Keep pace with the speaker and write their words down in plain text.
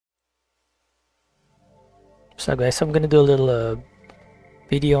So guys, I'm gonna do a little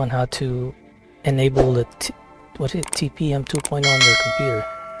video on how to enable the TPM 2.0 on your computer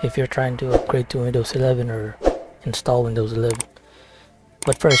if you're trying to upgrade to Windows 11 or install Windows 11.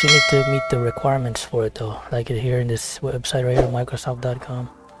 But first you need to meet the requirements for it though, like it here in this website right here, Microsoft.com.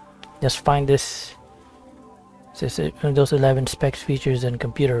 Just find this, it says Windows 11 specs, features, and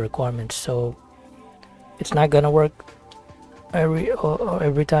computer requirements. So it's not gonna work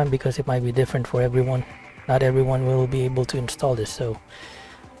every time because it might be different for everyone. Not everyone will be able to install this. So,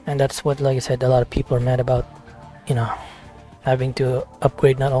 and that's what, like I said, a lot of people are mad about, you know, having to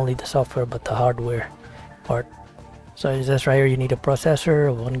upgrade not only the software but the hardware part. So it says right here you need a processor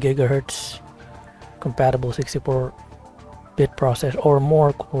of 1 gigahertz compatible 64-bit processor or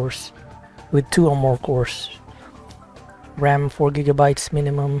more cores with 2 or more cores. RAM 4 gigabytes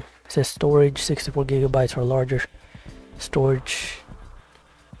minimum. It says storage 64 gigabytes or larger storage.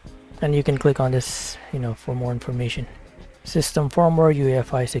 And you can click on this, you know, for more information. System firmware,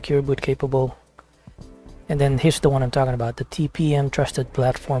 UEFI secure boot capable. And then here's the one I'm talking about, the TPM trusted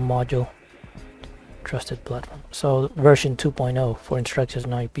platform module. Trusted platform. So version 2.0 for instructions.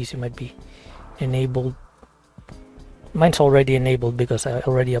 Now your PC might be enabled. Mine's already enabled because I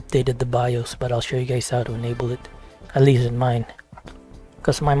already updated the BIOS, but I'll show you guys how to enable it, at least in mine,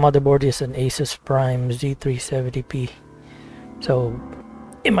 because my motherboard is an Asus Prime Z370-P, so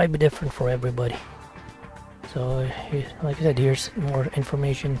it might be different for everybody. So like I said, here's more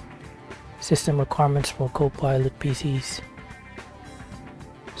information. System requirements for Copilot PCs.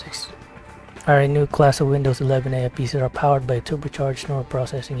 Alright, new class of Windows 11 AI PCs are powered by a turbocharged neural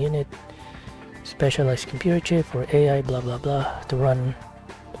processing unit, specialized computer chip for AI blah blah blah to run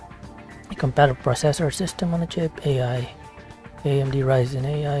a compatible processor system on a chip, AI, AMD Ryzen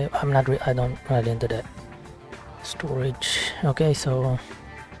AI. I'm not into that. Storage. Okay, so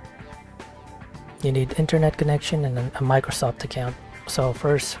you need internet connection and then a Microsoft account. So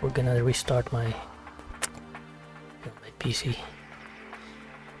first we're gonna restart my PC.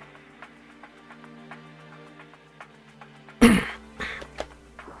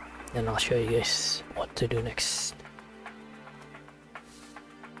 Then I'll show you guys what to do next.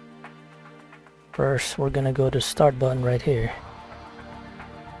 First we're gonna go to start button right here,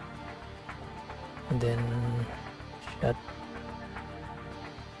 and then shut,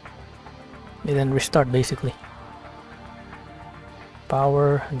 and then restart basically.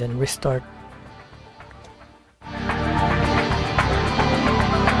 Power and then restart.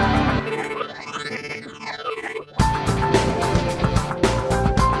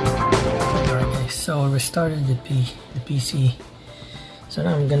 So I restarted the PC. So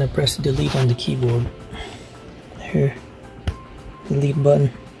now I'm gonna press delete on the keyboard. Here, delete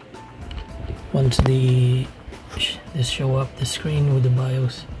button. Once this show up the screen with the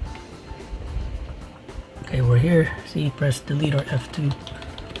BIOS. Okay, we're here. See, press delete or F2.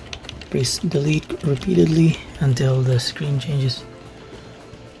 Press delete repeatedly until the screen changes.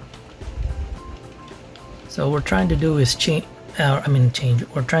 So what we're trying to do is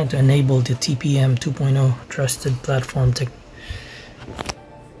we're trying to enable the TPM 2.0 trusted platform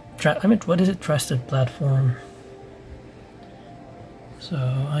trusted platform. So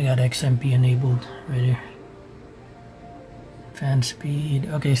I got XMP enabled right here. Fan speed.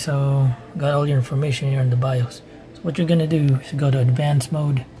 Okay, so got all your information here in the BIOS. So what you're gonna do is go to advanced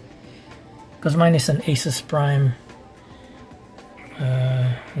mode, because mine is an Asus Prime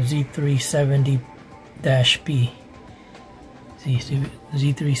Z370-P.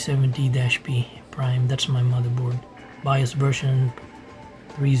 Z370-P Prime. That's my motherboard. BIOS version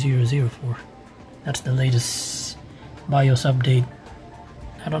 3004. That's the latest BIOS update.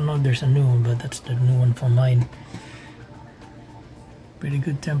 I don't know if there's a new one, but that's the new one for mine. Pretty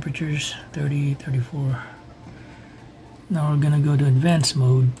good temperatures, 30, 34. Now we're gonna go to advanced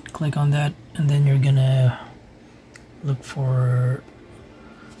mode. Click on that, and then you're gonna look for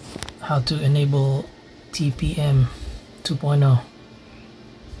how to enable TPM 2.0.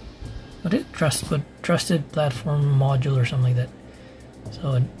 What is trusted platform module or something like that.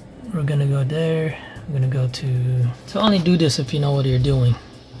 So we're gonna go there. I'm gonna go to, so only do this if you know what you're doing.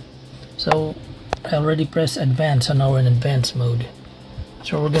 So I already pressed advanced, so now we're in advanced mode.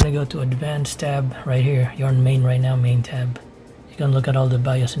 So we're gonna go to advanced tab right here. You're on main right now, main tab. You can look at all the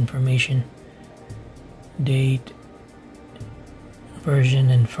BIOS information, date, version,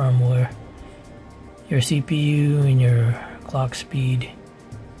 and firmware. Your CPU and your clock speed,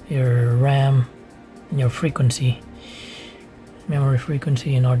 your RAM, and your frequency, memory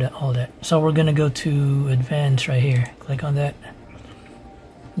frequency, and all that. So we're gonna go to advanced right here. Click on that.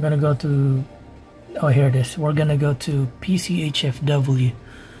 I'm gonna go to, oh, here it is. We're gonna go to PCHFW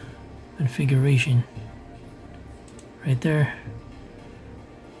configuration. right there.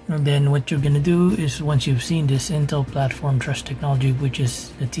 And then what you're gonna do is, once you've seen this Intel Platform Trust Technology, which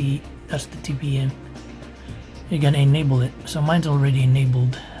is that's the TPM, you're gonna enable it. So mine's already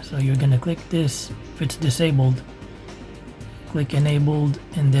enabled, so you're gonna click this. If it's disabled, click enabled,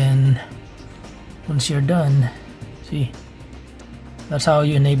 and then once you're done, see, that's how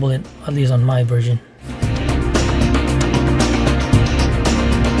you enable it, at least on my version.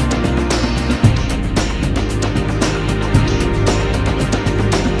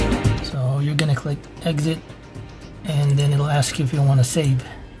 So you're gonna click exit, and then it'll ask you if you want to save.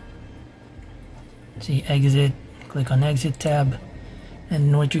 See, exit, click on exit tab,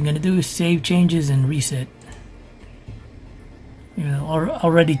 and what you're gonna do is save changes and reset. You know,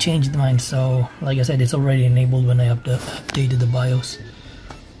 already changed mine, so like I said, it's already enabled when I updated the BIOS.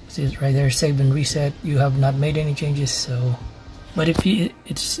 See it right there, save and reset. You have not made any changes, so. But if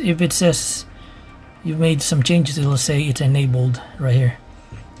it says you've made some changes, it'll say it's enabled right here,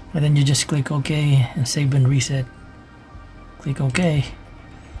 and then you just click OK and save and reset. Click OK,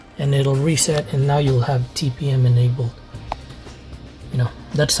 and it'll reset, and now you'll have TPM enabled. You know,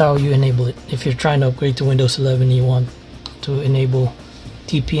 that's how you enable it. If you're trying to upgrade to Windows 11, you want to enable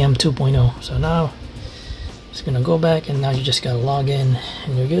TPM 2.0. So now it's gonna go back, and now you just gotta log in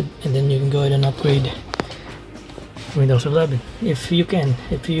and you're good, and then you can go ahead and upgrade Windows 11 if you can,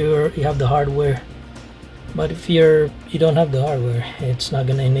 if you have the hardware. But if you don't have the hardware, it's not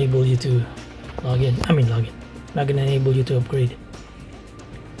gonna enable you to log in, not gonna enable you to upgrade,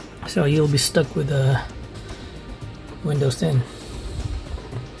 so you'll be stuck with Windows 10.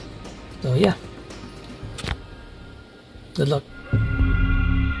 So yeah, good luck.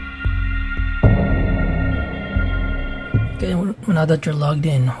 Okay, now that you're logged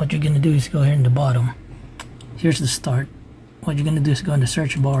in, what you're gonna do is go here in the bottom. Here's the start. What you're gonna do is go in the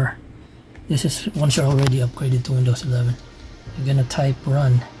search bar. This is once you're already upgraded to Windows 11. You're gonna type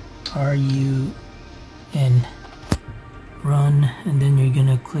run, R-U-N, run, and then you're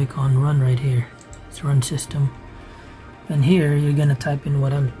gonna click on run right here. It's run system. And here you're gonna type in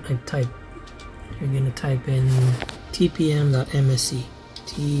what I typed. You're gonna type in tpm.msc,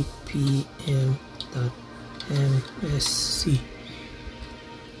 tpm.msc.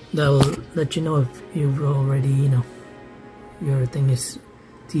 That'll let you know if you've already, you know, your thing is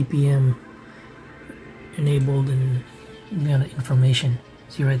TPM enabled, and you got information.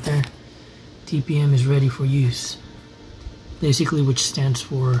 See right there, TPM is ready for use, basically, which stands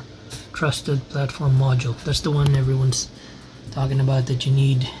for Trusted Platform Module. That's the one everyone's talking about that you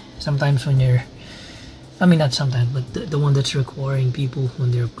need sometimes when you're, not sometimes, but the one that's requiring people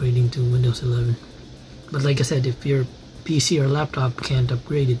when they're upgrading to Windows 11. But like I said, if your PC or laptop can't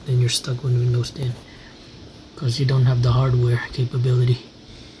upgrade it, then you're stuck with Windows 10 because you don't have the hardware capability.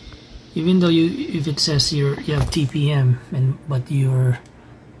 Even though if it says you have TPM but you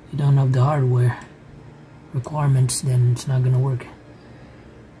don't have the hardware requirements, then it's not gonna work.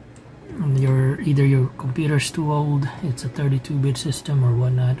 And either your computer's too old, it's a 32-bit system or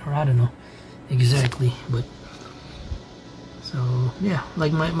whatnot, or I don't know exactly. But so yeah,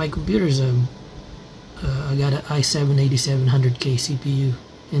 like my computer's I got an i7-8700K CPU,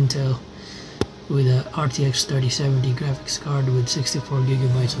 Intel, with a RTX 3070 graphics card with 64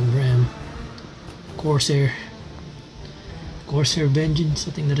 gigabytes of RAM. Corsair Vengeance,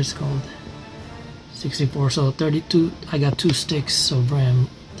 I think that is called. 64, so 32. I got 2 sticks of RAM,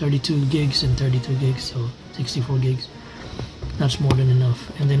 32 gigs and 32 gigs, so 64 gigs. That's more than enough.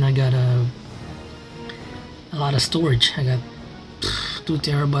 And then I got a lot of storage. I got 2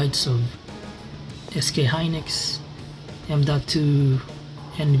 terabytes of SK Hynix M.2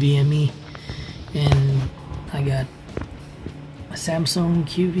 NVMe, and I got a Samsung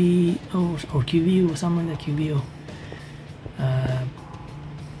QVO or QVO or something like that. QVO.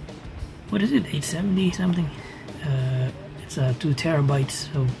 What is it? 870 something. It's 2 terabytes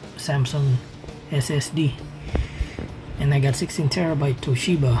of Samsung SSD, and I got 16 terabyte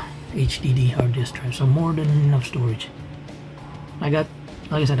Toshiba HDD hard disk drive. So more than enough storage. Like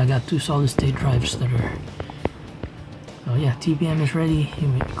I said, I got 2 solid state drives that are. So yeah, TPM is ready. You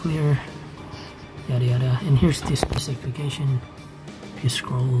make it clear. Yada yada. And here's the specification. If you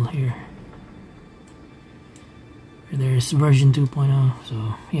scroll here, there's version 2.0.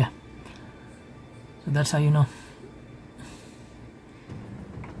 So yeah. So that's how you know.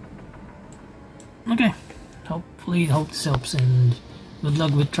 Okay. Hope this helps, and good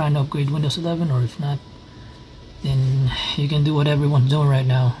luck with trying to upgrade Windows 11, or if not, then you can do what everyone's doing right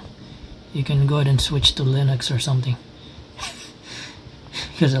now. You can go ahead and switch to Linux or something.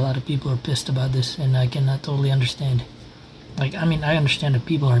 Because a lot of people are pissed about this, and I cannot totally understand. Like, I understand that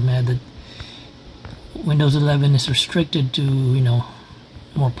people are mad that Windows 11 is restricted to, you know,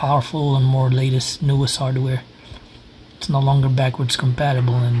 more powerful and more latest, newest hardware. It's no longer backwards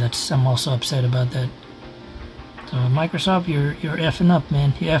compatible, and I'm also upset about that. So Microsoft, you're effing up,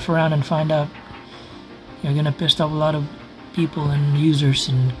 man. You F around and find out. You're gonna piss off a lot of people and users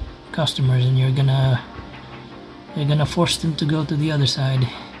and customers, and you're gonna force them to go to the other side.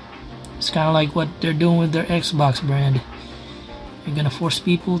 It's kind of like what they're doing with their Xbox brand. You're gonna force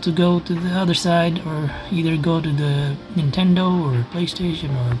people to go to the other side, or either go to the Nintendo or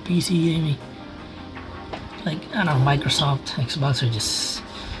PlayStation or PC gaming. Like, I don't know, Microsoft, Xbox are just,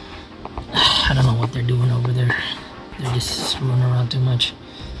 I don't know what they're doing over there. They're just screwing around too much.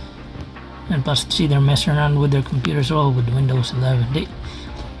 And plus, see, they're messing around with their computers all with Windows 11.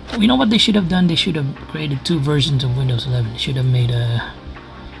 You know what they should have done? They should have created 2 versions of Windows 11. They should have made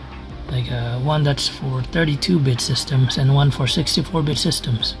one that's for 32-bit systems and one for 64-bit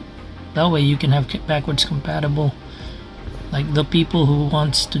systems. That way you can have backwards compatible. Like the people who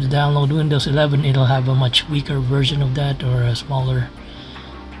wants to download Windows 11, it'll have a much weaker version of that, or a smaller,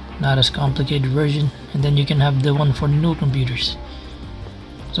 not as complicated version. And then you can have the one for new computers.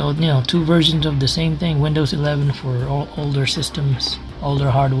 So, you know, 2 versions of the same thing. Windows 11 for older systems, older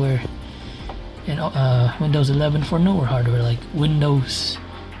hardware, and Windows 11 for newer hardware, like Windows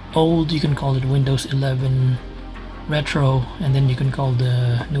old, you can call it Windows 11 Retro, and then you can call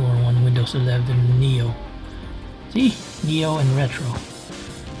the newer one Windows 11 Neo. See? Neo and Retro.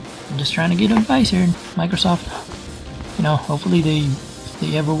 I'm just trying to get advice here, Microsoft. You know, hopefully if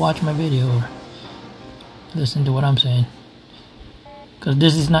they ever watch my video or listen to what I'm saying. Because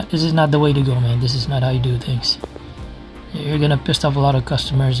this is not the way to go, man. This is not how you do things. You're gonna piss off a lot of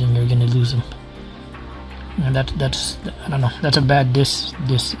customers and you're gonna lose them. And that's I don't know. That's a bad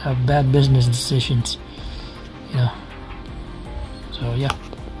bad business decisions, you know. So yeah.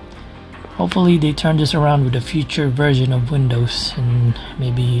 Hopefully they turn this around with a future version of Windows, and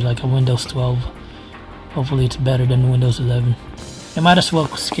maybe like a Windows 12. Hopefully it's better than Windows 11. They might as well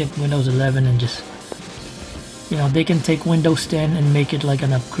skip Windows 11 and just, you know, they can take Windows 10 and make it like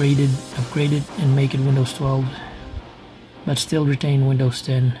an upgraded and make it Windows 12, but still retain Windows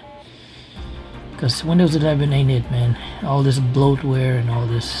 10. Because Windows 11 ain't it, man. All this bloatware and all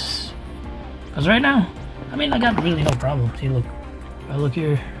this. Because right now, I mean, I got really no problem. See, look. If I look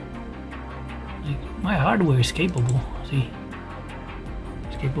here, like, my hardware is capable. See?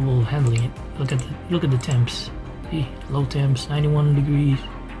 It's capable of handling it. Look at the temps. See? Low temps, 91 degrees.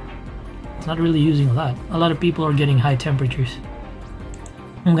 It's not really using a lot. A lot of people are getting high temperatures.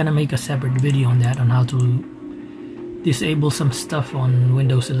 I'm gonna make a separate video on that, on how to disable some stuff on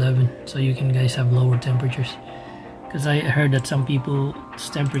Windows 11 so you can guys have lower temperatures, because I heard that some people's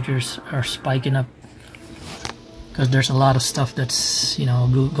temperatures are spiking up because there's a lot of stuff that's, you know,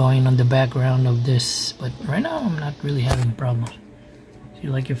 going on the background of this. But right now I'm not really having problems. See,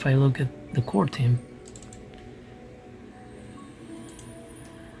 like if I look at the core temp,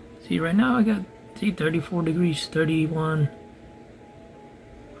 see right now I got, see, 34 degrees, 31.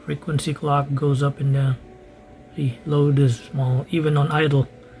 Frequency clock goes up and down. See, load is small, even on idle.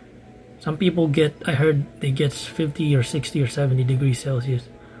 Some people get, I heard they get 50 or 60 or 70 degrees Celsius,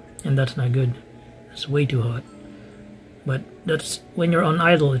 and that's not good. It's way too hot. But that's when you're on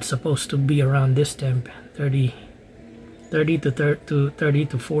idle, it's supposed to be around this temp. 30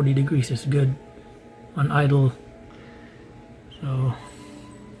 to 40 degrees is good on idle. So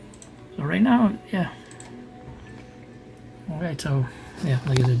right now, yeah. Alright, so yeah,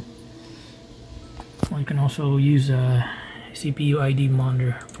 like I said, one can also use a CPU ID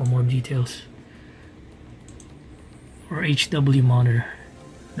monitor for more details, or HW monitor.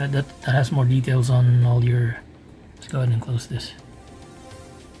 That has more details on all your. Let's go ahead and close this.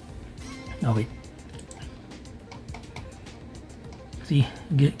 Oh wait. See,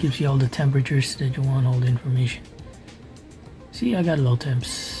 it gives you all the temperatures that you want, all the information. See, I got low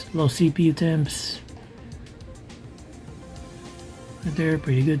temps, low CPU temps. Right there,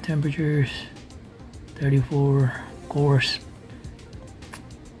 pretty good temperatures. 34 cores.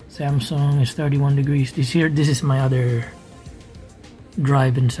 Samsung is 31 degrees. This is my other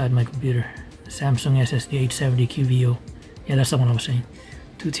drive inside my computer. Samsung SSD 870 QVO. Yeah, that's the one I was saying.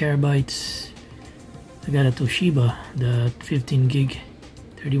 2 terabytes. I got a Toshiba, the 15 gig,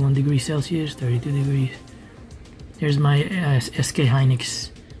 31 degrees Celsius, 32 degrees. Here's my SK Hynix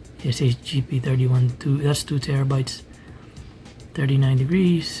SHGP 31. That's 2 terabytes. 39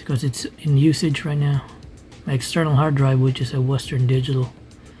 degrees because it's in usage right now. My external hard drive, which is a Western Digital,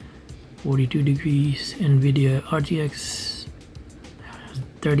 42 degrees. NVIDIA RTX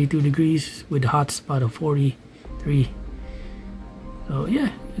 32 degrees with a hotspot of 43. So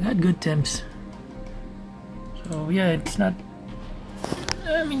yeah, I got good temps. So yeah, it's not,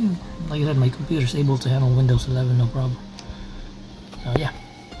 I mean, like I said, my computer's able to handle Windows 11 no problem. So yeah,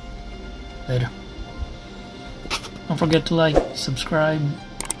 later. Don't forget to like, subscribe,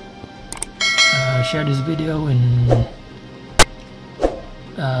 share this video, and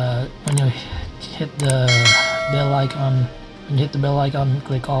when you hit the bell icon,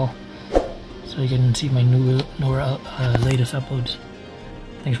 click all, so you can see my newer latest uploads.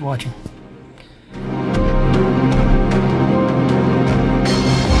 Thanks for watching.